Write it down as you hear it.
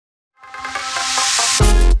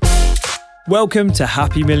Welcome to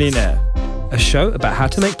Happy Millionaire, a show about how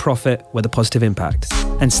to make profit with a positive impact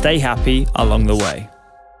and stay happy along the way.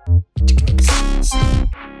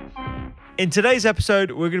 In today's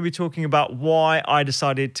episode, we're going to be talking about why I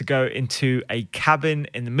decided to go into a cabin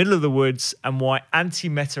in the middle of the woods and why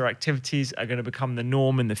anti-meta activities are going to become the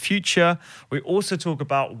norm in the future. We also talk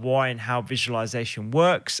about why and how visualization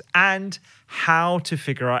works and how to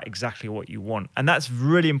figure out exactly what you want. And that's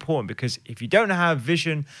really important because if you don't have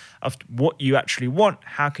vision of what you actually want,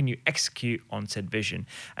 how can you execute on said vision?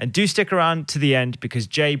 And do stick around to the end because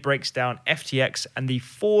Jay breaks down FTX and the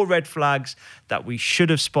 4 red flags that we should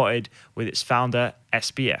have spotted with its founder,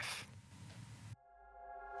 SBF.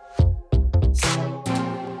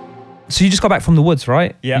 So you just got back from the woods,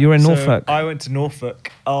 right? Yeah. You were in Norfolk. I went to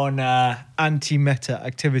Norfolk on anti-meta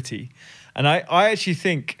activity. And I actually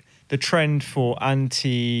think the trend for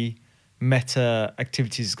anti-meta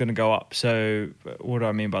activities is going to go up. So what do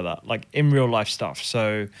I mean by that? Like in real life stuff.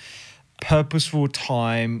 So purposeful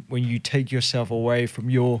time when you take yourself away from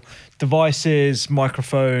your devices,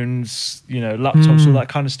 microphones, laptops, all that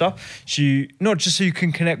kind of stuff. So not just so you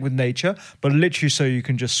can connect with nature, but literally so you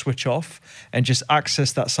can just switch off and just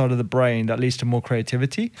access that side of the brain that leads to more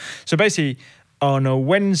creativity. So basically, on a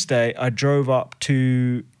Wednesday, I drove up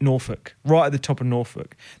to Norfolk, right at the top of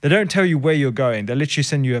Norfolk. They don't tell you where you're going. They literally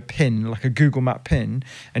send you a pin, like a Google Map pin,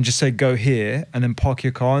 and just say, go here, and then park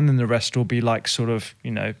your car, and then the rest will be like sort of,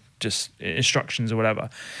 just instructions or whatever.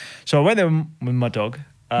 So I went there with my dog.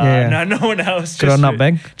 No one else. Good on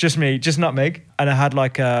Nutmeg. Just me, just Nutmeg. And I had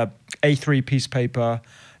like a A3 piece of paper.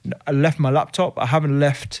 I left my laptop. I haven't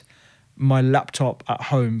left my laptop at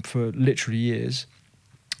home for literally years.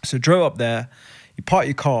 So drove up there, you park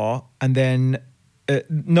your car, and then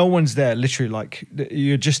no one's there, literally, like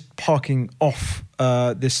you're just parking off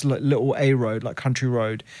this little A road, like country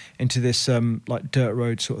road, into this like dirt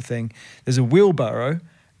road sort of thing. There's a wheelbarrow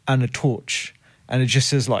and a torch, and it just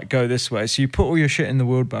says like, go this way. So you put all your shit in the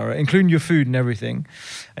wheelbarrow, including your food and everything,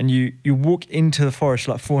 and you walk into the forest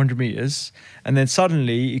like 400 meters, and then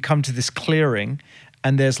suddenly you come to this clearing,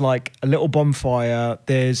 and there's like a little bonfire,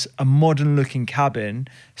 there's a modern looking cabin,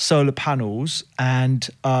 solar panels, and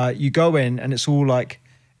you go in and it's all like,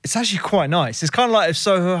 it's actually quite nice. It's kind of like if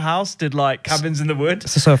Soho House did like cabins in the wood.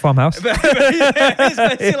 It's a Soho farmhouse. Yeah, it's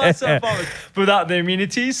basically like Soho Farmhouse, but without the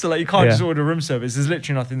amenities. So like you can't just order room service. There's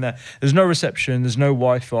literally nothing there. There's no reception, there's no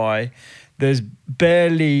Wi-Fi, there's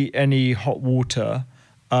barely any hot water.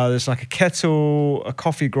 There's like a kettle, a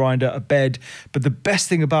coffee grinder, a bed. But the best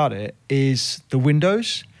thing about it is the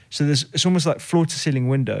windows. So it's almost like floor to ceiling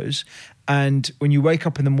windows. And when you wake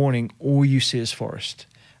up in the morning, all you see is forest.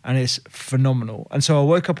 And it's phenomenal. And so I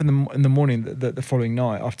woke up in the morning the following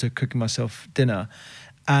night after cooking myself dinner.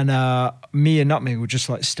 And me and Nutmeg were just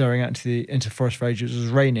like staring out into forest for ages. It was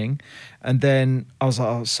raining. And then I was like,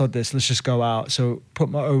 oh, sod this, let's just go out. So put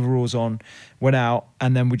my overalls on, went out,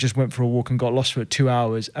 and then we just went for a walk and got lost for 2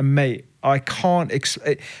 hours. And mate, I can't,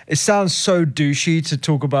 it sounds so douchey to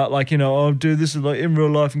talk about like, I'll do this like in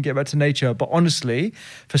real life and get back to nature. But honestly,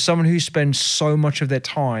 for someone who spends so much of their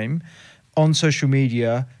time on social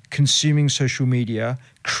media, consuming social media,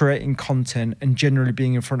 creating content, and generally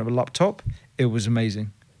being in front of a laptop, it was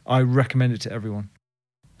amazing. I recommend it to everyone.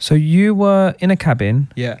 So you were in a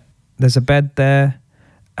cabin. Yeah. There's a bed there,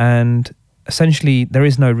 and essentially there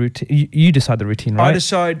is no routine. You decide the routine, right?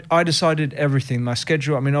 I decided everything. My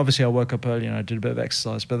schedule. I mean, obviously I woke up early and I did a bit of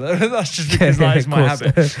exercise, but that's just because that is my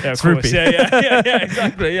habit. Yeah, of course. Yeah,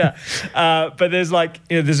 exactly. Yeah. But there's like,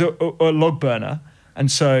 there's a log burner. And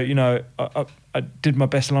so, I did my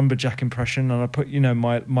best lumberjack impression, and I put,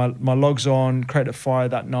 my logs on, created a fire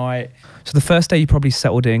that night. So the first day you probably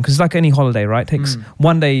settled in, because it's like any holiday, right? It takes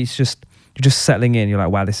one day, you're just settling in. You're like,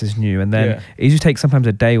 wow, this is new. And then it usually takes sometimes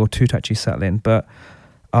a day or two to actually settle in. But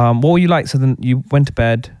what were you like? So then you went to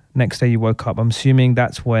bed, next day you woke up. I'm assuming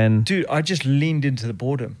that's when... Dude, I just leaned into the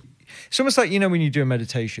boredom. It's almost like, when you do a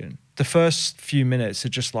meditation, the first few minutes are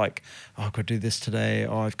just like, oh, I've got to do this today.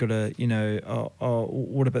 Oh, I've got to,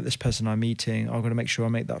 what about this person I'm meeting? Oh, I've got to make sure I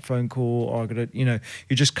make that phone call. Or I've got to, you're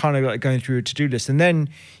just kind of like going through a to-do list. And then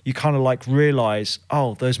you kind of like realize,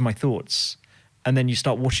 oh, those are my thoughts. And then you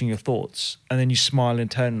start watching your thoughts, and then you smile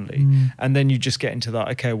internally, and then you just get into that.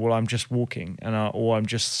 Okay, well, I'm just walking, or I'm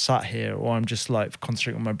just sat here, or I'm just like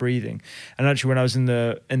concentrating on my breathing. And actually, when I was in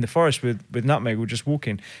the forest with Nutmeg, we were just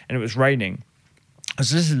walking, and it was raining. I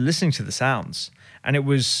was listening to the sounds, and it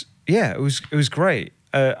was great.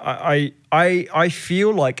 I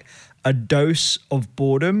feel like a dose of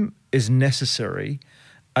boredom is necessary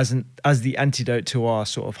as the antidote to our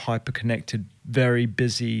sort of hyper-connected, very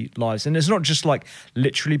busy lives. And it's not just like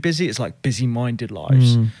literally busy, it's like busy-minded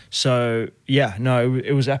lives. So yeah, no,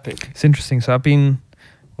 it was epic. It's interesting. So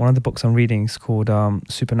one of the books I'm reading is called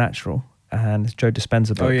Supernatural, and it's Joe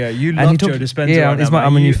Dispenza book. Oh yeah, you love Joe Dispenza. Yeah, right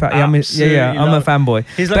I'm a new fan. I'm a fanboy.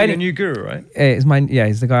 He's like a new guru, right?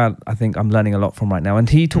 He's the guy I think I'm learning a lot from right now. And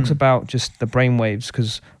he talks about just the brainwaves,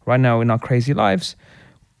 because right now in our crazy lives,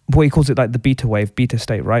 what he calls it like the beta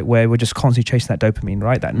state, right? Where we're just constantly chasing that dopamine,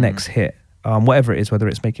 right? That next hit, whatever it is, whether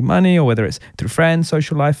it's making money or whether it's through friends,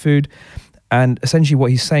 social life, food. And essentially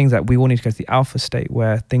what he's saying is that we all need to go to the alpha state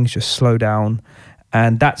where things just slow down.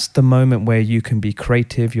 And that's the moment where you can be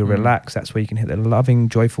creative, you're relaxed. That's where you can hit the loving,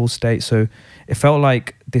 joyful state. So it felt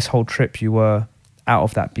like this whole trip you were out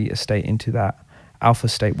of that beta state into that alpha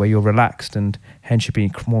state where you're relaxed, and hence you're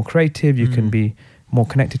being more creative. You can be more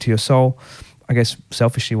connected to your soul. I guess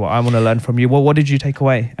selfishly, what I want to learn from you, what did you take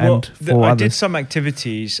away? And I did some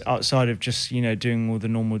activities outside of just doing all the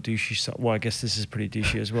normal douchey stuff. Well, I guess this is pretty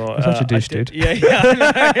douchey as well. You're such a douche, dude.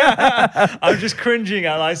 Yeah. I'm just cringing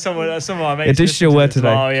at like some of my mates. Yeah, douche your word today.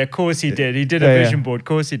 Oh yeah, of course he did. He did a vision board. Of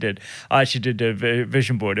course he did. I actually did a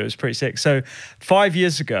vision board. It was pretty sick. So 5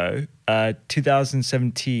 years ago,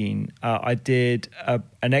 2017, I did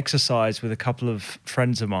an exercise with a couple of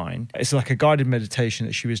friends of mine. It's like a guided meditation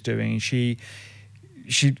that she was doing, and she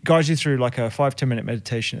guides you through like a 5-10 minute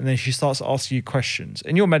meditation, and then she starts asking you questions,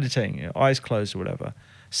 and you're meditating, eyes closed or whatever,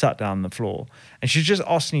 sat down on the floor, and she's just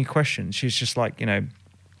asking you questions. She's just like,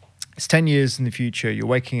 it's 10 years in the future, you're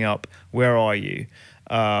waking up, where are you?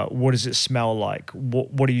 What does it smell like?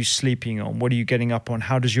 What are you sleeping on? What are you getting up on?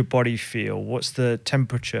 How does your body feel? What's the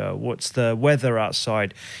temperature? What's the weather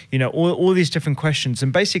outside? All these different questions.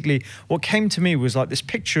 And basically what came to me was like this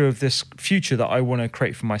picture of this future that I want to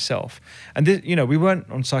create for myself. And this, we weren't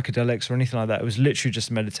on psychedelics or anything like that. It was literally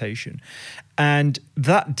just meditation. And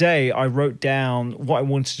that day I wrote down what I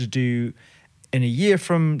wanted to do in a year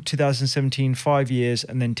from 2017, 5 years,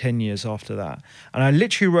 and then 10 years after that. And I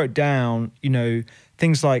literally wrote down,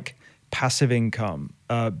 things like passive income,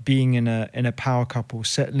 being in a power couple,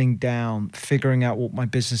 settling down, figuring out what my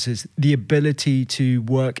business is, the ability to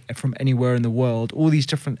work from anywhere in the world, all these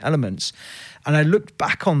different elements. And I looked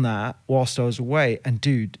back on that whilst I was away, and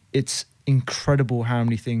dude, it's incredible how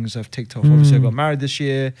many things I've ticked off. Obviously, I got married this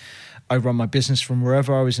year. I run my business from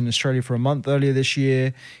wherever. I was in Australia for a month earlier this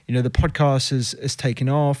year. The podcast has taken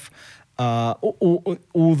off.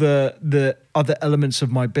 All the other elements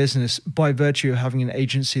of my business, by virtue of having an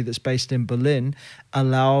agency that's based in Berlin,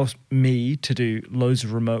 allows me to do loads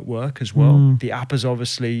of remote work as well. The app is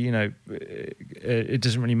obviously, it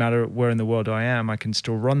doesn't really matter where in the world I am, I can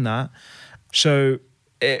still run that. So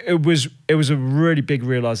it was a really big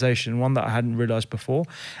realization, one that I hadn't realized before.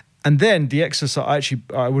 And then the exercise,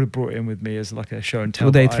 I would have brought it in with me as like a show and tell.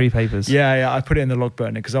 All day 3 papers. Yeah. I put it in the log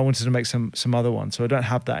burner because I wanted to make some other ones. So I don't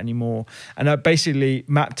have that anymore. And I basically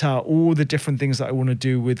mapped out all the different things that I want to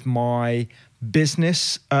do with my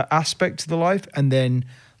business aspect to the life, and then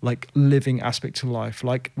like living aspect to life.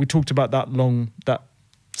 Like we talked about that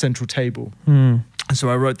central table. And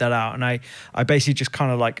so I wrote that out, and I basically just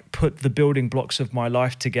kind of like put the building blocks of my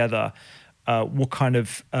life together. What kind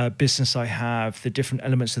of business I have, the different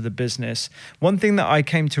elements of the business. One thing that I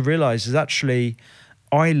came to realize is actually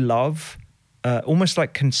I love almost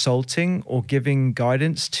like consulting or giving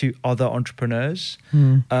guidance to other entrepreneurs.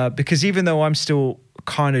 Because even though I'm still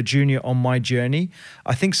kind of junior on my journey,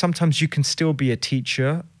 I think sometimes you can still be a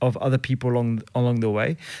teacher of other people along the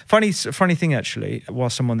way. Funny thing actually,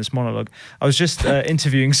 whilst I'm on this monologue, I was just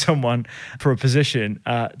interviewing someone for a position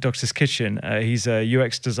at Doctor's Kitchen. He's a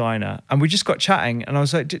UX designer, and we just got chatting, and I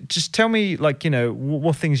was like, just tell me like,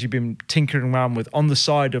 what things you've been tinkering around with on the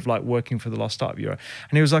side of like working for the last startup you're at.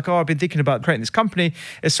 And he was like, I've been thinking about creating this company.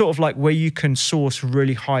 It's sort of like where you can source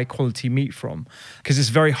really high quality meat from, because it's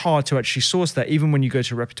very hard to actually source that even when you go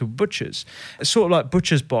to reputable butchers. It's sort of like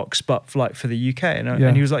Butcher's Box, but for the UK.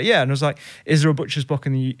 And he was like, yeah. And I was like, is there a Butcher's Box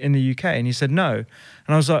in the UK? And he said, no. And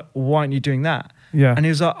I was like, why aren't you doing that? Yeah. And he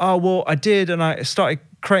was like, oh, well, I did. And I started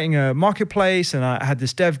creating a marketplace, and I had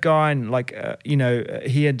this dev guy, and like,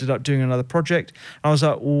 he ended up doing another project. And I was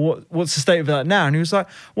like, well, what's the state of that now? And he was like,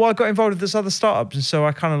 well, I got involved with this other startup. And so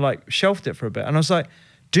I kind of like shelved it for a bit. And I was like,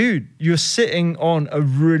 dude, you're sitting on a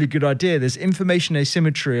really good idea. There's information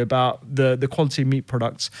asymmetry about the quality of meat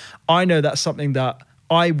products. I know that's something that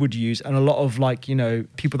I would use, and a lot of like,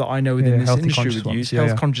 people that I know within this industry would use,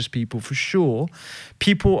 health conscious people for sure.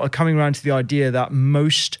 People are coming around to the idea that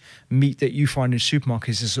most meat that you find in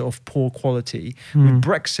supermarkets is sort of poor quality. With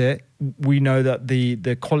Brexit, we know that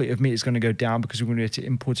the quality of meat is going to go down because we're going to have to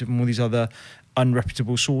import it from all these other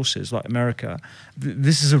unreputable sources like America.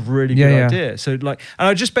 This is a really good idea. So like, and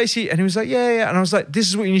I just basically, and he was like, yeah. And I was like, this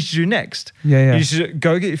is what you need to do next. You need to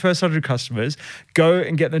go get your first 100 customers, go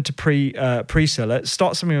and get them to pre-sell it,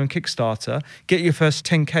 start something on Kickstarter, get your first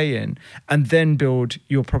 10K in, and then build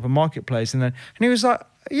your proper marketplace. And he was like,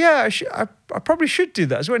 yeah, I probably should do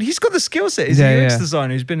that as well. And he's got the skill set. He's a UX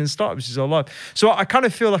designer who's been in startups his whole life. So I kind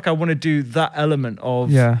of feel like I want to do that element of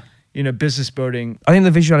business building. I think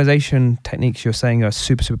the visualization techniques you're saying are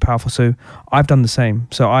super, super powerful. So I've done the same.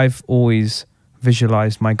 So I've always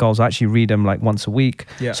visualized my goals. I actually read them like once a week.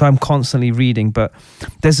 So I'm constantly reading, but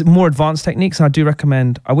there's more advanced techniques. And I do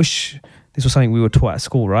recommend, I wish this was something we were taught at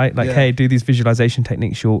school, right? Like, hey, do these visualization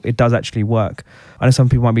techniques. It does actually work. I know some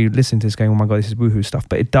people might be listening to this going, oh my God, this is woohoo stuff,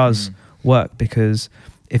 but it does work, because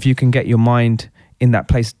if you can get your mind in that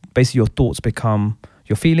place, basically your thoughts become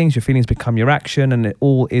your feelings become your action, and it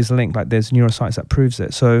all is linked. Like, there's neuroscience that proves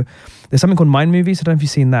it. So there's something called mind movies. I don't know if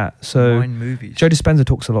you've seen that. So mind movies. Joe Dispenza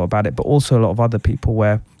talks a lot about it, but also a lot of other people,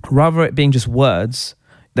 where rather it being just words,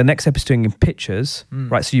 the next step is doing in pictures,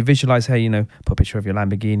 right? So you visualize, hey, put a picture of your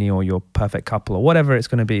Lamborghini or your perfect couple or whatever it's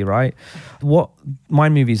going to be, right? What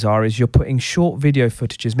mind movies are is you're putting short video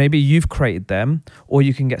footages. Maybe you've created them, or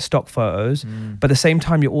you can get stock photos, but at the same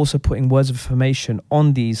time, you're also putting words of affirmation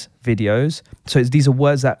on these videos. So these are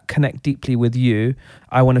words that connect deeply with you.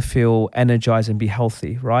 I want to feel energized and be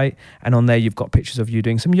healthy, right? And on there, you've got pictures of you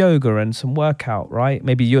doing some yoga and some workout, right?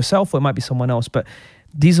 Maybe yourself, or it might be someone else, but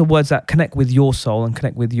these are words that connect with your soul and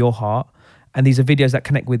connect with your heart. And these are videos that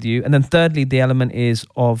connect with you. And then thirdly, the element is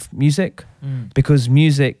of music, because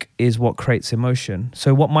music is what creates emotion.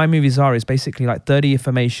 So what my movies are is basically like 30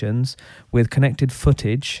 affirmations with connected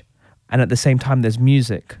footage. And at the same time, there's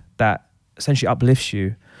music that essentially uplifts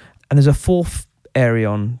you. And there's a fourth area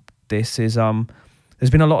on this is,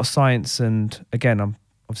 there's been a lot of science. And again, I'm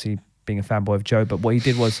obviously being a fanboy of Joe, but what he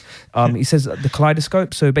did was he says the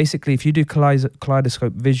kaleidoscope. So basically, if you do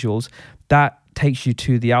kaleidoscope visuals, that takes you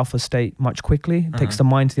to the alpha state much quickly. It takes the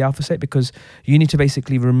mind to the alpha state, because you need to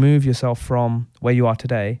basically remove yourself from where you are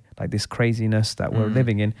today, like this craziness that we're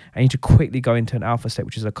living in, and you need to quickly go into an alpha state,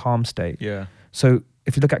 which is a calm state. So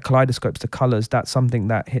if you look at kaleidoscopes, the colors, that's something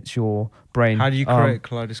that hits your brain. How do you create a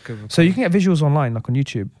kaleidoscope? So you can get visuals online, like on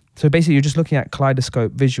YouTube. So basically, you're just looking at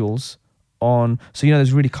kaleidoscope visuals on, so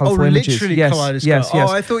there's really colorful images. Literally kaleidoscope. Yes. Oh,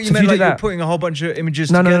 I thought you meant like you're putting a whole bunch of images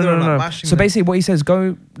together and like mashing So them. basically what he says,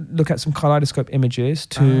 go look at some kaleidoscope images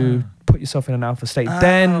to put yourself in an alpha state.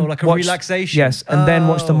 Then like a relaxation. Yes, and then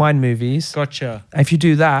watch the mind movies. Gotcha. And if you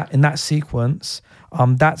do that in that sequence,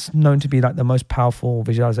 that's known to be like the most powerful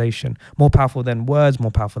visualization, more powerful than words, more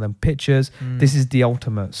powerful than pictures. This is the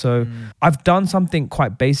ultimate. So I've done something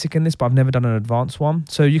quite basic in this, but I've never done an advanced one.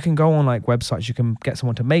 So you can go on like websites, you can get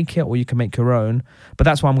someone to make it, or you can make your own, but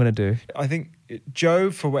that's what I'm going to do. I think Joe,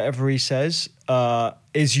 for whatever he says,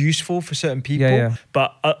 is useful for certain people,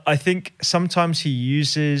 but I think sometimes he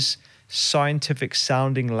uses scientific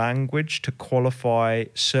sounding language to qualify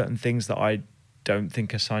certain things that I don't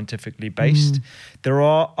think are scientifically based. There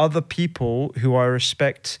are other people who I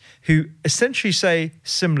respect who essentially say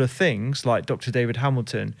similar things, like Dr. David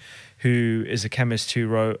Hamilton, who is a chemist who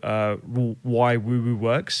wrote Why Woo Woo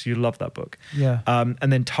Works. You love that book.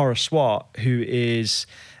 And then Tara Swart, who is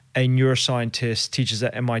a neuroscientist, teaches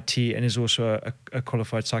at MIT, and is also a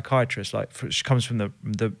qualified psychiatrist. She comes from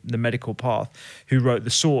the medical path, who wrote The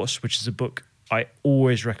Source, which is a book I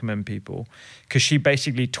always recommend people, because she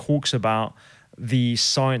basically talks about the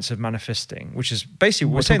science of manifesting, which is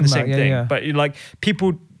basically we're saying the same thing, but like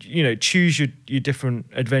people, choose your different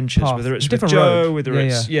adventures, whether it's with Joe, whether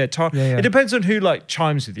it's it depends on who like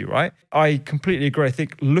chimes with you, right? I completely agree. I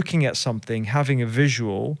think looking at something, having a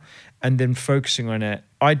visual, and then focusing on it,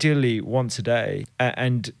 ideally once a day,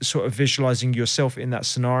 and sort of visualizing yourself in that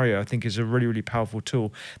scenario, I think is a really, really powerful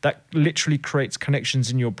tool that literally creates connections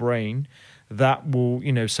in your brain that will,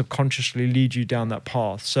 subconsciously lead you down that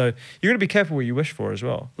path. So you're going to be careful what you wish for as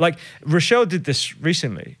well. Like Rochelle did this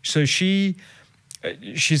recently. So she's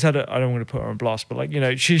had I don't want to put her on blast, but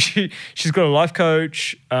she's got a life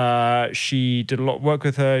coach. She did a lot of work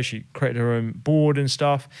with her. She created her own board and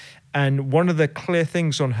stuff. And one of the clear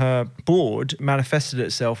things on her board manifested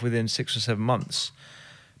itself within 6 or 7 months.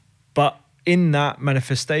 But in that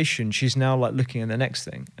manifestation, she's now like looking at the next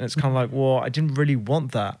thing. And it's kind of like, well, I didn't really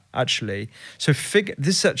want that actually. So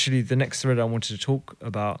this is actually the next thread I wanted to talk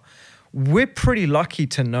about. we're pretty lucky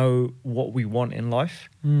to know what we want in life.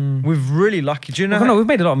 We're really lucky. Do you know? No, we've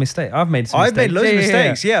made a lot of mistakes. I've made some mistakes. I've made loads of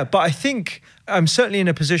mistakes, yeah. But I think I'm certainly in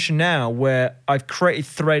a position now where I've created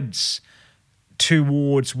threads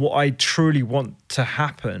towards what I truly want to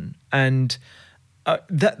happen. And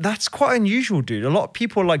that's quite unusual, dude. A lot of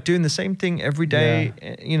people are like doing the same thing every day,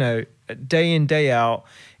 you know, day in, day out,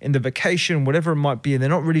 in the vacation, whatever it might be, and they're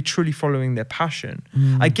not really truly following their passion.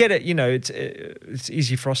 I get it, you know, it's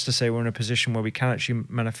easy for us to say we're in a position where we can actually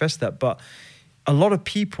manifest that, but a lot of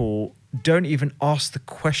people don't even ask the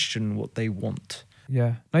question what they want.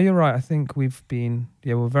 Yeah, no, you're right. I think we're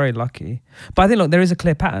very lucky. But I think, look, there is a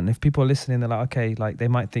clear pattern. If people are listening, they're like, okay, like they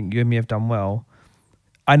might think you and me have done well.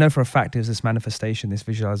 I know for a fact there's this manifestation, this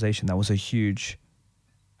visualization that was a huge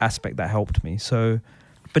aspect that helped me. So,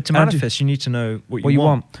 but to manifest, you need to know what you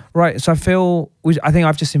want. Right. So I think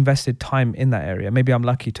I've just invested time in that area. Maybe I'm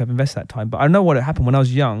lucky to have invested that time. But I know what happened when I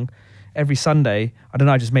was young. Every Sunday, I don't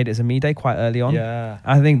know, I just made it as a me day quite early on. Yeah.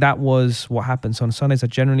 I think that was what happened. So on Sundays, I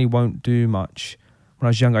generally won't do much. When I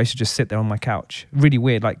was younger, I used to just sit there on my couch. Really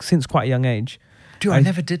weird, like since quite a young age. Dude, I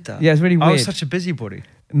never did that. Yeah, it's really weird. I was such a busybody.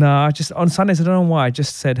 No, I just, on Sundays, I don't know why, I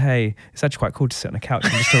just said, hey, it's actually quite cool to sit on a couch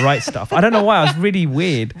and just to write stuff. I don't know why, I was really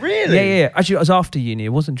weird. Really? Yeah. Actually, it was after uni. It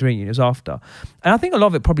wasn't during uni, it was after. And I think a lot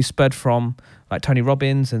of it probably spurred from like Tony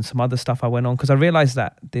Robbins and some other stuff I went on, because I realized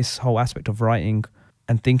that this whole aspect of writing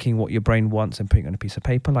and thinking what your brain wants and putting it on a piece of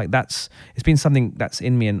paper, like it's been something that's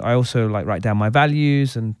in me. And I also like write down my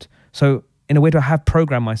values. And so in a way, I have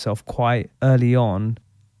programmed myself quite early on.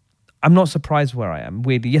 I'm not surprised where I am.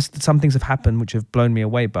 Weirdly, yes, some things have happened which have blown me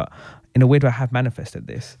away, but in a weird way, I have manifested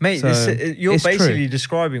this. Mate, so you're basically true.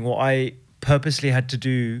 Describing what I purposely had to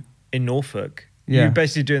do in Norfolk. Yeah. You're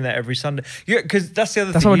basically doing that every Sunday. Because that's the other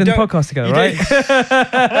thing. That's why we're doing the podcast together, right?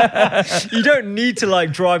 You don't need to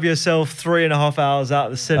like drive yourself 3.5 hours out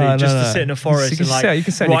of the city to sit in a forest and like. You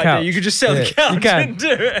can sit on your couch. You can just sit on the couch. You can. And do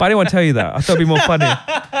it. But I didn't want to tell you that. I thought it'd be more funny.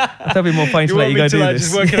 I thought it'd be more funny to let you go do this.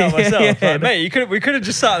 Just work it out myself. Like, mate, we could have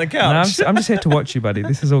just sat on the couch. No, I'm just here to watch you, buddy.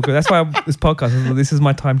 This is all good. That's why this podcast. This is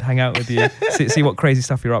my time to hang out with you. See what crazy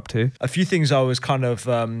stuff you're up to. A few things I was kind of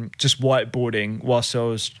just whiteboarding whilst I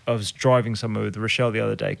was driving somewhere with Rochelle the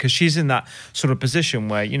other day. Because she's in that sort of position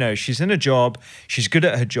where, you know, she's in a job, she's good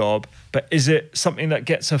at her job, but is it something that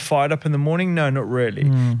gets her fired up in the morning? No, not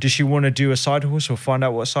really. Does she want to do a side hustle or find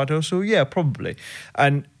out what side hustle? Yeah, probably.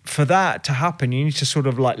 And for that to happen, you need to sort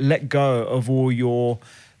of like let go of all your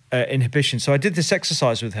inhibitions. So I did this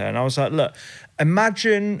exercise with her and I was like, look,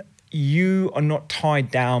 imagine you are not tied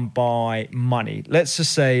down by money. Let's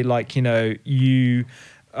just say like, you know,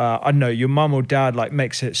 I don't know, your mum or dad like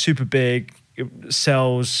makes it super big,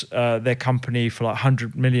 sells their company for like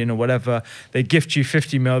 100 million or whatever. They gift you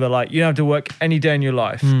 50 mil. They're like, you don't have to work any day in your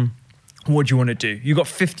life. What do you want to do? You got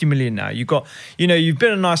 50 million now. You got, you know, you've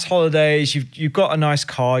been on nice holidays. You've got a nice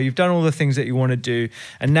car. You've done all the things that you want to do.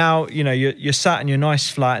 And now, you know, you're sat in your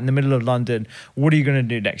nice flat in the middle of London. What are you going to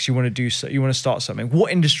do next? You want to start something.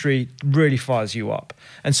 What industry really fires you up?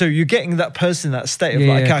 And so you're getting that person in that state of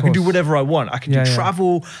like, okay, I can do whatever I want. I can do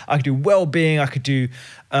travel. I can do well-being. I could do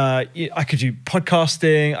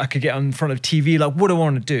podcasting. I could get in front of TV. Like, what do I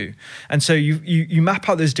want to do? And so you map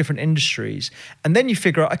out those different industries, and then you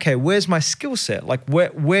figure out, okay, where's my skill set? Like,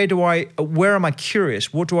 where am I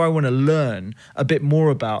curious? What do I want to learn a bit more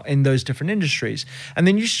about in those different industries? And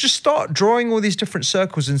then you just start drawing all these different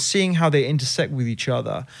circles and seeing how they intersect with each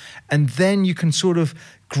other, and then you can sort of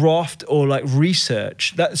graft or like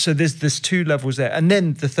research that. So there's two levels there, and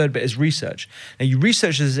then the third bit is research. Now you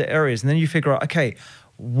research those areas, and then you figure out, okay,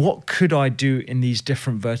 what could I do in these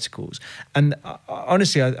different verticals? And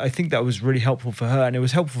honestly, I think that was really helpful for her, and it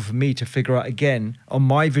was helpful for me to figure out again on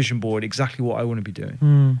my vision board exactly what I want to be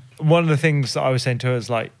doing. One of the things that I was saying to her is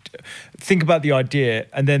like, think about the idea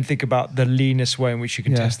and then think about the leanest way in which you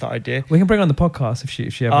can test that idea. We can bring her on the podcast if she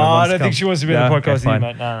ever wants I don't think she wants to be on the podcast either,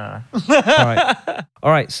 mate. No.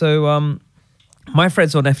 All right. So my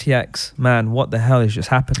threads on FTX, man, what the hell has just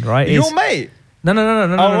happened, right? Your mate? No. No,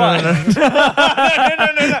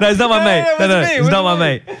 it's not my mate. It's not my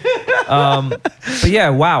mate. But yeah,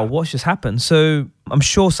 wow, what's just happened? So I'm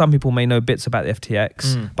sure some people may know bits about the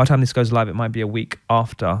FTX. By the time this goes live, it might be a week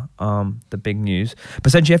after the big news. But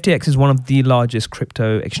essentially, FTX is one of the largest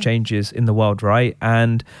crypto exchanges in the world, right?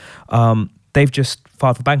 And they've just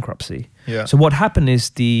filed for bankruptcy. Yeah. So what happened is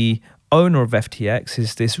the owner of FTX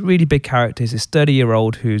is this really big character. He's this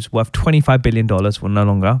 30-year-old who's worth $25 billion. Well, no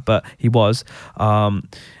longer, but he was.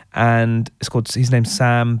 And his name's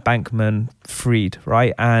Sam Bankman-Fried,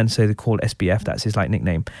 right? And so they call it SBF. That's his like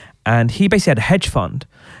nickname. And he basically had a hedge fund,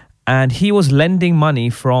 and he was lending money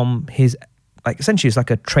from his like essentially it's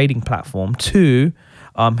like a trading platform to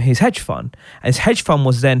his hedge fund. And his hedge fund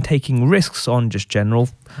was then taking risks on just general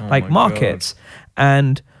markets.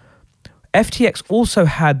 And FTX also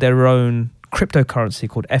had their own cryptocurrency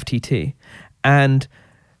called FTT. And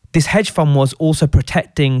this hedge fund was also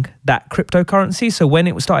protecting that cryptocurrency. So when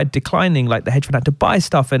it started declining, like the hedge fund had to buy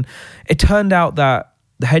stuff. And it turned out that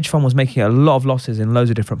the hedge fund was making a lot of losses in loads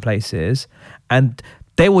of different places. And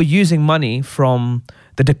they were using money from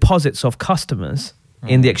the deposits of customers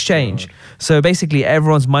in the exchange. God. So basically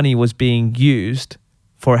everyone's money was being used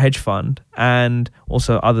for a hedge fund and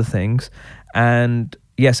also other things. And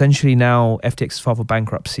yeah, essentially now FTX is filed for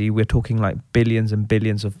bankruptcy. We're talking like billions and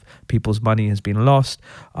billions of people's money has been lost.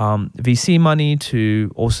 VC money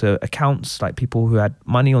to also accounts, like people who had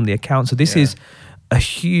money on the account. So this is a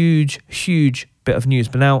huge, huge bit of news.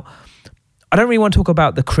 But now I don't really want to talk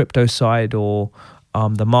about the crypto side or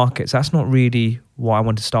the markets. That's not really why I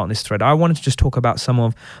wanted to start on this thread. I wanted to just talk about some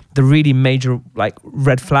of the really major like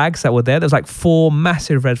red flags that were there. There's like 4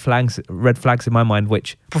 massive red flags in my mind,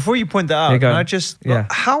 which... Before you point that out, can I just...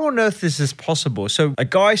 How on earth is this possible? So a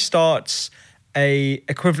guy starts a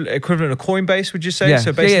equivalent of Coinbase, would you say?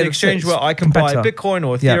 So basically an exchange where I can buy Bitcoin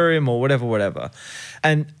or Ethereum or whatever.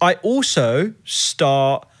 And I also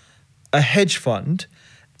start a hedge fund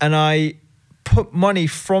and I put money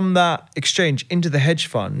from that exchange into the hedge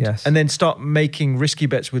fund and then start making risky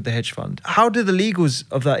bets with the hedge fund. How do the legals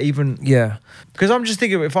of that even... Because I'm just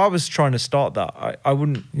thinking if I was trying to start that, I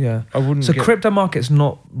wouldn't... I wouldn't... So crypto market's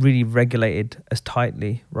not really regulated as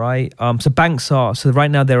tightly, right? So banks are. So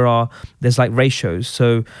right now there's like ratios.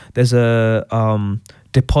 So there's a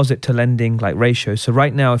deposit to lending like ratio. So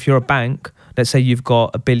right now if you're a bank... Let's say you've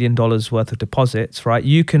got $1 billion worth of deposits, right?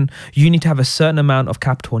 You need to have a certain amount of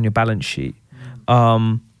capital on your balance sheet.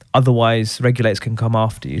 Otherwise, regulators can come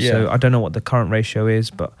after you. So I don't know what the current ratio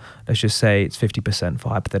is, but let's just say it's 50% for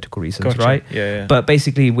hypothetical reasons, right? But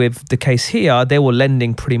basically, with the case here, they were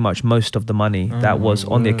lending pretty much most of the money that was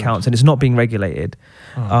on the accounts, and it's not being regulated.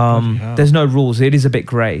 There's no rules. It is a bit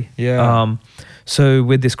grey. So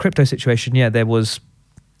with this crypto situation, there was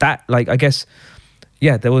that, like, I guess...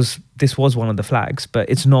 this was one of the flags, but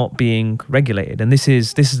it's not being regulated. And this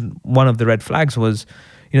is one of the red flags was,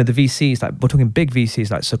 the VCs, like we're talking big VCs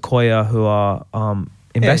like Sequoia who are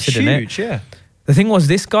invested in it. The thing was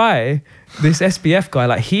this SBF guy,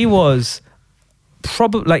 like he was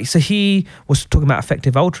probably like, so he was talking about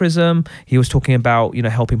effective altruism. He was talking about,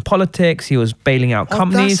 helping politics. He was bailing out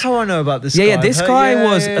companies. That's how I know about this guy. This guy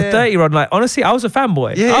was a 30-year-old. Like, honestly, I was a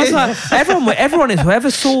fanboy. I was like, everyone is,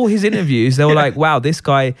 whoever saw his interviews, they were like, wow, this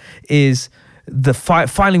guy is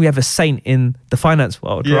finally we have a saint in the finance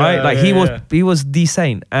world, right? Like he was the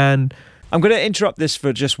saint. And I'm going to interrupt this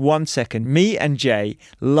for just 1 second. Me and Jay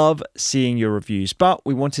love seeing your reviews, but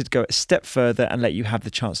we wanted to go a step further and let you have the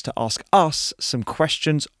chance to ask us some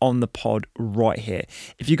questions on the pod right here.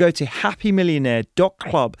 If you go to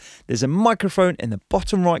happymillionaire.club, there's a microphone in the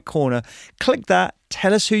bottom right corner. Click that,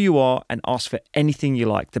 tell us who you are, and ask for anything you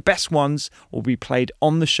like. The best ones will be played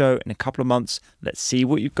on the show in a couple of months. Let's see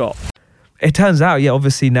what you've got. It turns out,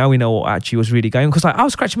 obviously now we know what actually was really going on. Because I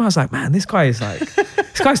was scratching my head, I was like, man, this guy is like,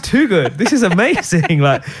 this guy's too good. This is amazing.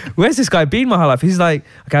 Like, where's this guy been my whole life? He's like,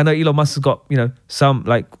 okay, I know Elon Musk has got, some,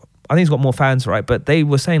 like, I think he's got more fans, right? But they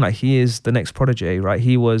were saying like, he is the next prodigy, right?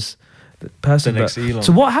 He was the person. The next Elon.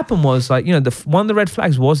 So what happened was like, one of the red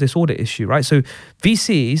flags was this audit issue, right? So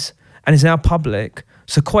VCs, and it's now public,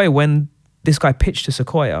 Sequoia, when this guy pitched to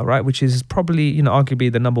Sequoia, right? Which is probably,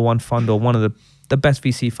 arguably the number one fund or one of the best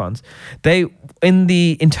VC funds. They, in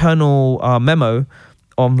the internal memo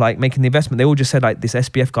on like making the investment, they all just said like this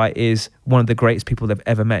SBF guy is one of the greatest people they've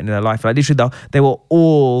ever met in their life. Like literally, they were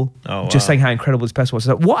all just saying how incredible this person was.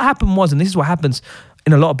 So what happened was, and this is what happens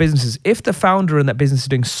in a lot of businesses, if the founder in that business is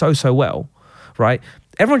doing so well, right?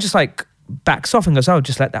 Everyone just like backs off and goes,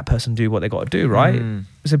 just let that person do what they got to do, right?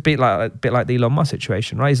 It's a bit like the Elon Musk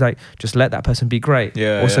situation, right? He's like, just let that person be great.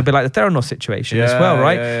 Also a bit like the Theranos situation as well,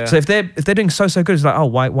 right? So if they're doing so good, it's like,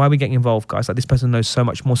 why are we getting involved, guys? Like this person knows so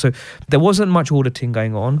much more. So there wasn't much auditing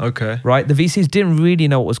going on. Right? The VCs didn't really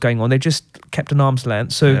know what was going on. They just kept an arm's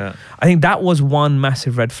length. So I think that was one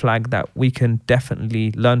massive red flag that we can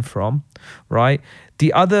definitely learn from, right?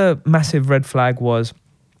 The other massive red flag was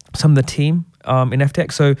some of the team in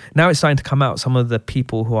FTX. So now it's starting to come out, some of the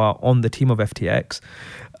people who are on the team of FTX.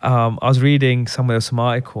 I was reading some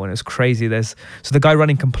article and it's crazy. So the guy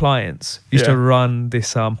running compliance used to run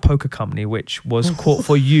this poker company, which was caught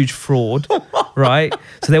for huge fraud, right?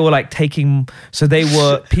 So they were like they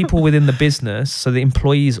were people within the business. So the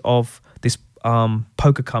employees of this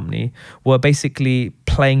poker company were basically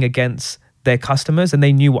playing against their customers, and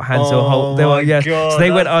they knew what hands they were holding. So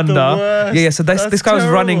they went under. So this guy was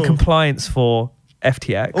running compliance for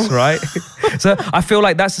FTX, right? So I feel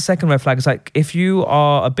like that's the second red flag. It's like, if you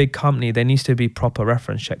are a big company, there needs to be proper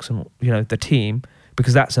reference checks on, the team,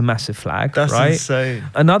 because that's a massive flag. That's right? Insane.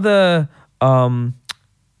 Another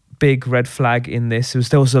big red flag in this was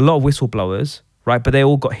there was a lot of whistleblowers, right? But they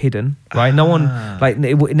all got hidden, right? No one, like,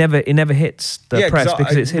 it never hits the press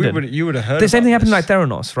because it's hidden. You would have heard. The same thing happened like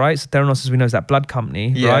Theranos, right? So Theranos, as we know, is that blood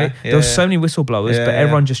company, right? There were so many whistleblowers, but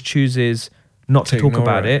everyone just chooses not to talk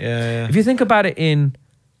about it. If you think about it in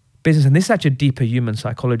business, and this is actually a deeper human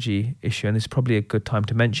psychology issue, and this is probably a good time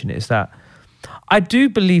to mention it, is that I do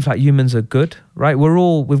believe like humans are good, right?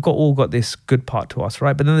 We've all got this good part to us,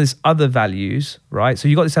 right? But then there's other values, right? So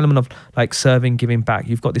you've got this element of like serving, giving back.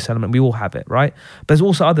 You've got this element, we all have it, right? But there's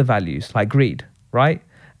also other values like greed, right?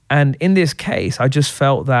 And in this case, I just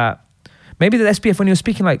felt that maybe the SPF, when he was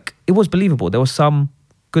speaking, like, it was believable. There was some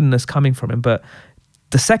goodness coming from him, but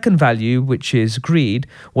the second value, which is greed,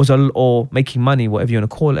 or making money, whatever you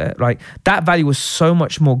want to call it, right? That value was so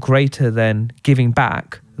much more greater than giving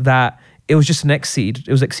back that it was just it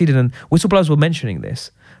was exceeded. And whistleblowers were mentioning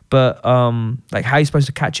this, but like, how are you supposed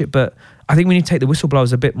to catch it? But I think we need to take the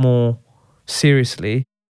whistleblowers a bit more seriously.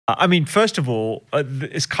 I mean, first of all,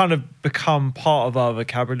 it's kind of become part of our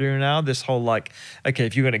vocabulary now. This whole like, okay,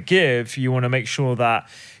 if you're going to give, you want to make sure that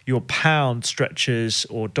your pound stretches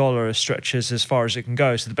or dollar stretches as far as it can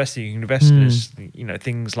go. So the best thing you can invest in is,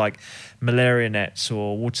 things like malaria nets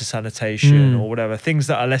or water sanitation or whatever, things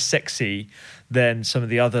that are less sexy than some of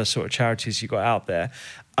the other sort of charities you got out there.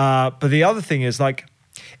 But the other thing is, like,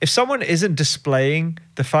 if someone isn't displaying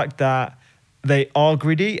the fact that they are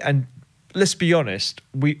greedy, and let's be honest,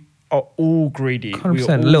 we are all greedy.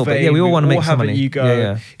 100%, a little bit. Yeah, we all want to make some money.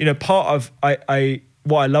 Ego. Part of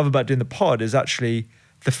what I love about doing the pod is actually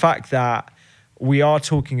the fact that we are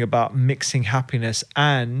talking about mixing happiness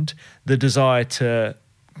and the desire to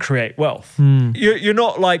create wealth. You're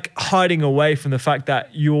not like hiding away from the fact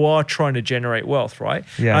that you are trying to generate wealth, right?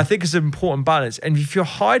 Yeah. And I think it's an important balance. And if you're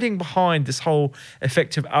hiding behind this whole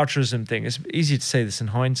effective altruism thing, it's easy to say this in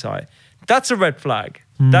hindsight, that's a red flag.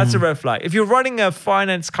 That's a red flag. If you're running a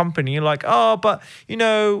finance company, you're like, oh, but, we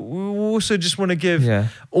also just want to give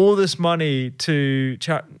all this money to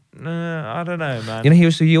charity. I don't know, man.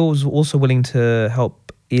 He was also willing to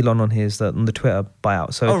help Elon on the Twitter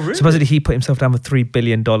buyout. So really? Supposedly he put himself down for $3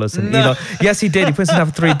 billion. And Elon, yes, he did. He put himself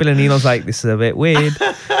down for $3 billion. Elon's like, this is a bit weird.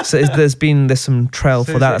 So there's some trail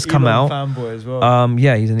for that's come out. Fanboy as well.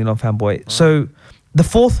 He's an Elon fanboy. So the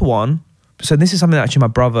fourth one. So this is something that actually my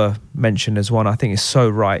brother mentioned as one. I think is so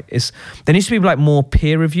right. There needs to be like more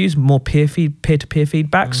peer reviews, more peer-to-peer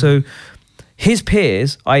feedback. So his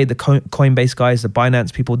peers, i.e. the Coinbase guys, the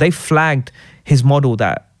Binance people, they flagged his model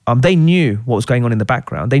that they knew what was going on in the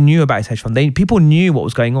background. They knew about his hedge fund. People knew what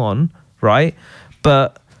was going on, right?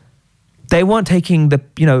 But they weren't taking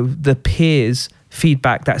the peers'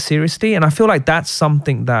 feedback that seriously. And I feel like that's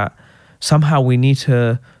something that somehow we need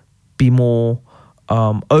to be more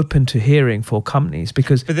open to hearing for companies,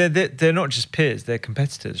 because they're not just peers, they're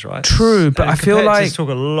competitors, right? True, but I feel like talk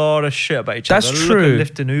a lot of shit about each other. That's true. Look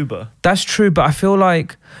at Lyft and Uber. That's true, but I feel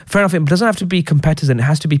like, fair enough, it doesn't have to be competitors, and it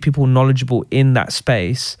has to be people knowledgeable in that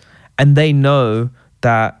space, and they know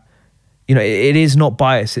that it is not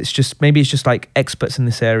biased. It's just like experts in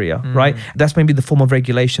this area, right? That's maybe the form of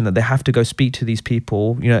regulation, that they have to go speak to these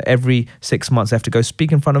people. Every 6 months they have to go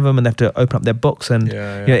speak in front of them, and they have to open up their books. And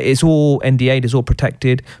it's all NDA'd, it's all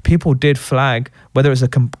protected. People did flag, whether it's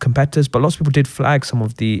competitors, but lots of people did flag some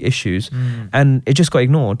of the issues, and it just got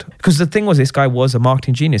ignored. Because the thing was, this guy was a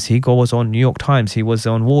marketing genius. He was on New York Times. He was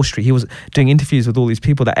on Wall Street. He was doing interviews with all these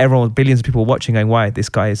people that billions of people were watching, going, "Wow, this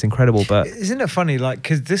guy is incredible." But isn't it funny, like,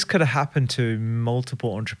 because this could have happened to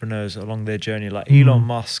multiple entrepreneurs along their journey. Like Elon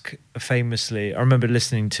Musk famously, I remember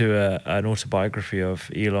listening to an autobiography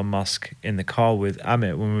of Elon Musk in the car with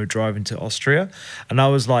Amit when we were driving to Austria, and I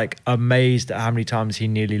was like amazed at how many times he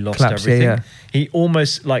nearly lost everything. He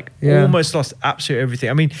almost lost absolutely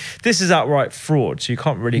everything. I mean, this is outright fraud, so you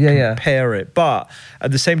can't really compare it, but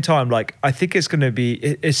at the same time, like, I think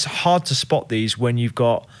it's hard to spot these when you've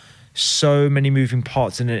got so many moving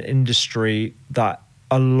parts in an industry that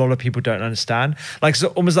a lot of people don't understand. Like, so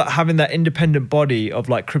almost like having that independent body of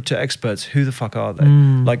like crypto experts. Who the fuck are they?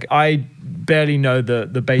 Like, I barely know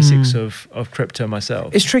the basics of crypto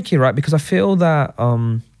myself. It's tricky, right? Because I feel that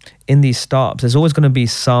in these startups, there's always going to be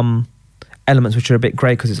some elements which are a bit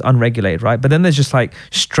grey because it's unregulated, right? But then there's just like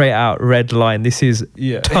straight out red line. This is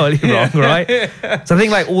totally wrong, right? So I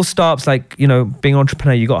think like all startups, like, you know, being an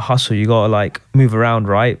entrepreneur, you got to hustle, you got to like move around,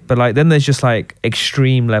 right? But like then there's just like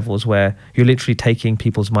extreme levels where you're literally taking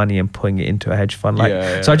people's money and putting it into a hedge fund.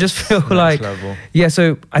 Like, so I just feel like,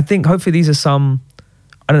 so I think hopefully these are some,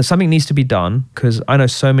 I don't know, something needs to be done, because I know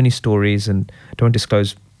so many stories and don't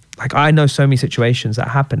disclose. Like I know so many situations that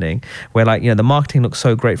are happening where, like, you know, the marketing looks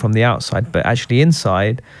so great from the outside, but actually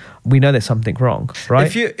inside we know there's something wrong,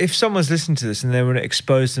 right? If someone's listening to this and they want to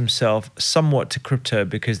expose themselves somewhat to crypto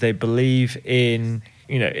because they believe in,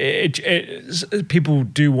 you know, people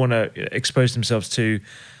do want to expose themselves to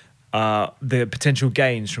the potential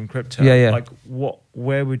gains from crypto. Like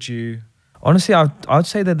where would you? Honestly, I'd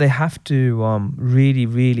say that they have to really,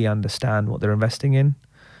 really understand what they're investing in.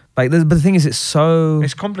 Like, but the thing is,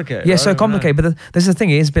 it's complicated. Yeah, so complicated. But there's the thing;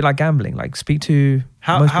 it is a bit like gambling. Like, speak to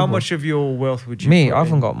how much of your wealth would you? Me, I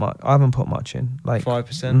haven't got much. I haven't put much in. Like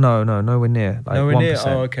 5%. No, nowhere near. Like nowhere 1%. Near?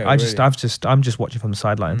 Oh, okay. I'm just watching from the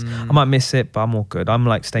sidelines. I might miss it, but I'm all good. I'm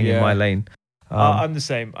like staying in my lane. I'm the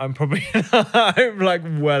same. I'm probably I'm like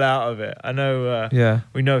well out of it. I know.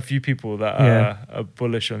 We know a few people that are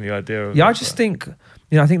bullish on the idea of. Yeah, I just think,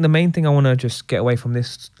 you know, I think the main thing I want to just get away from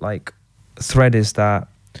this like thread is that,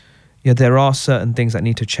 yeah, there are certain things that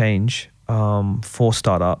need to change for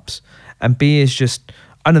startups. And B is just,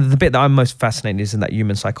 I know the bit that I'm most fascinated is in that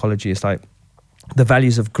human psychology is like the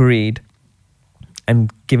values of greed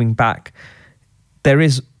and giving back.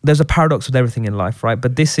 There's a paradox with everything in life, right?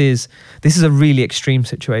 But this is a really extreme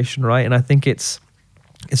situation, right? And I think it's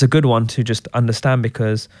a good one to just understand,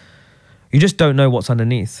 because you just don't know what's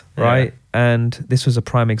underneath, right? Yeah. And this was a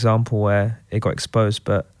prime example where it got exposed,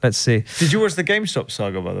 but let's see. Did you watch the GameStop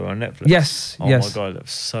saga, by the way, on Netflix? Yes. Oh my God, it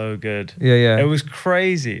was so good. Yeah. It was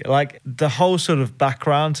crazy. Like, the whole sort of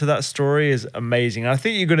background to that story is amazing. And I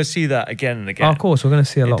think you're going to see that again and again. Oh, of course, we're going to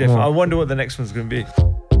see a lot more. I wonder what the next one's going to be.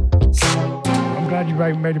 Glad you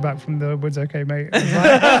made it back from the woods okay, mate. I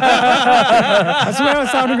swear I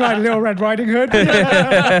was sounding like Little Red Riding Hood.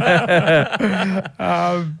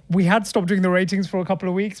 We had stopped doing the ratings for a couple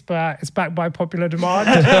of weeks, but it's back by popular demand.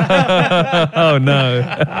 Oh no.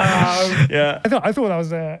 Yeah. I thought that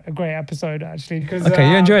was a great episode, actually. Okay,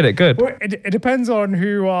 you enjoyed it, good. Well, it depends on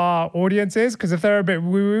who our audience is, because if they're a bit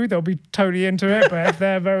woo-woo, they'll be totally into it. But if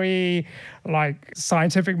they're very like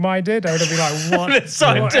scientific minded, they'll be like, what?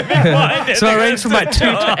 Scientific minded. So I ranged from like 2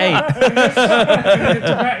 to 8.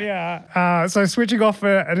 Yeah. So switching off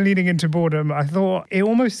and leaning into boredom, I thought it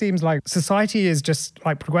almost seems like society is just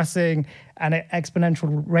like progressing at an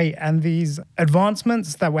exponential rate, and these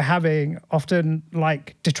advancements that we're having often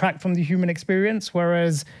like detract from the human experience,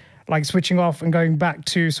 whereas like switching off and going back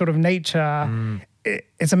to sort of nature,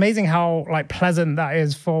 it's amazing how like pleasant that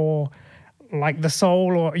is for like the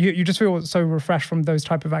soul, or you just feel so refreshed from those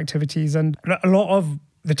type of activities. And a lot of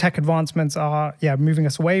the tech advancements are moving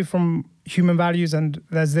us away from human values, and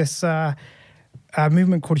there's this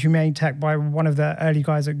movement called Humane Tech by one of the early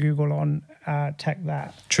guys at Google on tech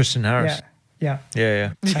that Tristan Harris. Yeah.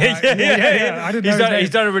 I didn't know he's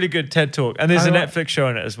done a really good TED talk, and there's a Netflix show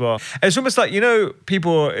on it as well. It's almost like, you know,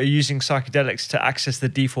 people are using psychedelics to access the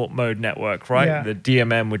default mode network, right? Yeah. The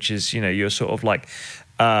DMM, which is, you know, your sort of like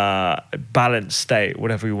balanced state,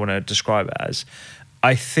 whatever you want to describe it as.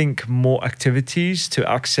 I think more activities to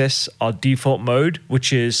access our default mode,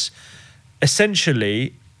 which is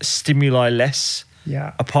essentially stimuli less.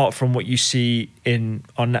 Yeah. Apart from what you see in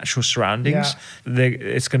our natural surroundings,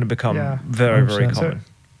 it's going to become very, very common. So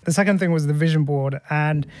the second thing was the vision board,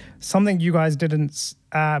 and something you guys didn't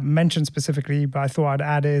mention specifically, but I thought I'd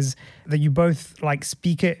add, is that you both like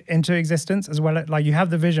speak it into existence as well. Like you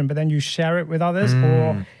have the vision, but then you share it with others,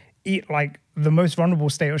 or like the most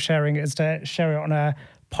vulnerable state of sharing is to share it on a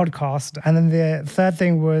podcast. And then the third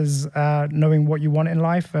thing was knowing what you want in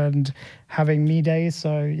life and having me days.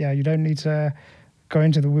 So yeah, you don't need to go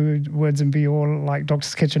into the woods and be all like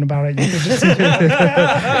Doctor's Kitchen about it. You could just, do it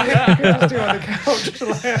on the couch.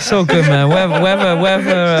 It's all good, man. Wherever on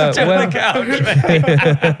the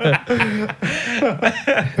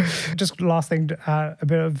couch. Just last thing, a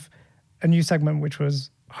bit of a new segment, which was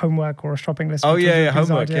homework or a shopping list. Oh yeah,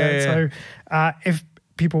 homework. Yeah. So if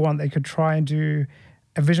people want, they could try and do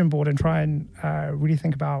a vision board and try and really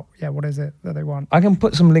think about what is it that they want. I can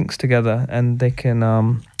put some links together, and they can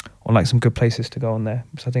on like some good places to go on there,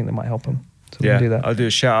 so I think that might help them. So we can do that. I'll do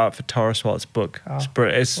a shout out for Tara Swartz's book. It's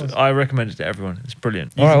brilliant. Awesome. I recommend it to everyone. It's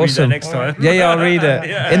brilliant. You all right, can awesome. Read that next time. Yeah, I'll read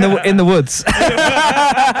it in the woods.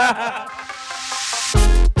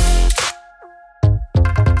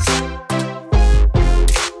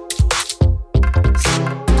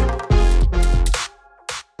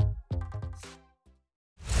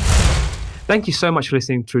 Thank you so much for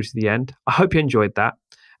listening through to the end. I hope you enjoyed that.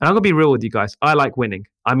 And I'm going to be real with you guys. I like winning.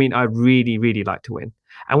 I mean, I really, really like to win.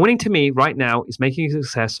 And winning to me right now is making a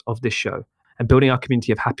success of this show and building our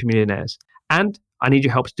community of happy millionaires. And I need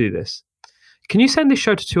your help to do this. Can you send this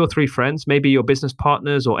show to 2 or 3 friends, maybe your business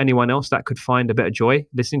partners or anyone else that could find a bit of joy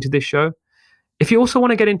listening to this show? If you also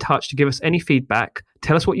want to get in touch to give us any feedback,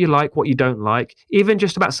 tell us what you like, what you don't like, even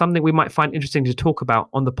just about something we might find interesting to talk about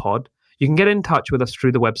on the pod, you can get in touch with us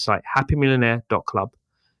through the website, happymillionaire.club.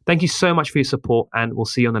 Thank you so much for your support, and we'll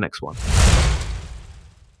see you on the next one.